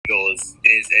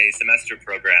is a semester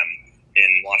program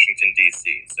in Washington, D.C.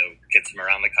 So kids from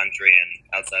around the country and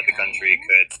outside the country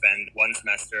could spend one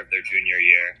semester of their junior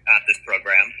year at this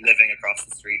program, living across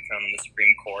the street from the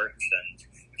Supreme Court and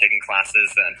taking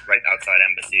classes right outside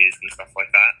embassies and stuff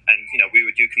like that. And, we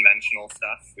would do conventional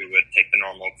stuff. We would take the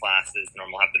normal classes,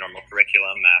 have the normal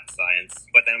curriculum, math, science.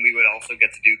 But then we would also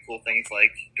get to do cool things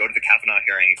like go to the Kavanaugh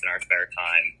hearings in our spare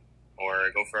time,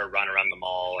 or go for a run around the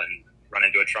mall and run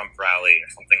into a Trump rally or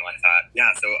something like that. Yeah,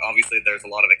 so obviously there's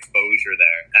a lot of exposure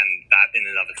there, and that in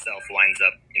and of itself winds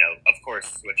up, of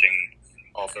course, switching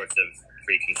all sorts of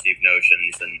preconceived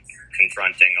notions and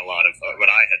confronting a lot of what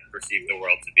I had perceived the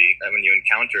world to be. And when you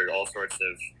encounter all sorts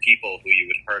of people who you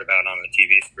would have heard about on a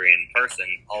TV screen in person,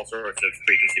 all sorts of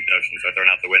preconceived notions are thrown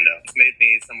out the window. It's made me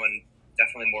someone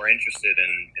definitely more interested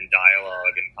in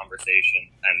dialogue and conversation,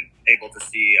 and able to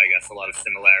see, I guess, a lot of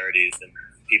similarities in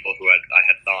people who I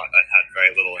had thought I had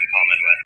very little in common with.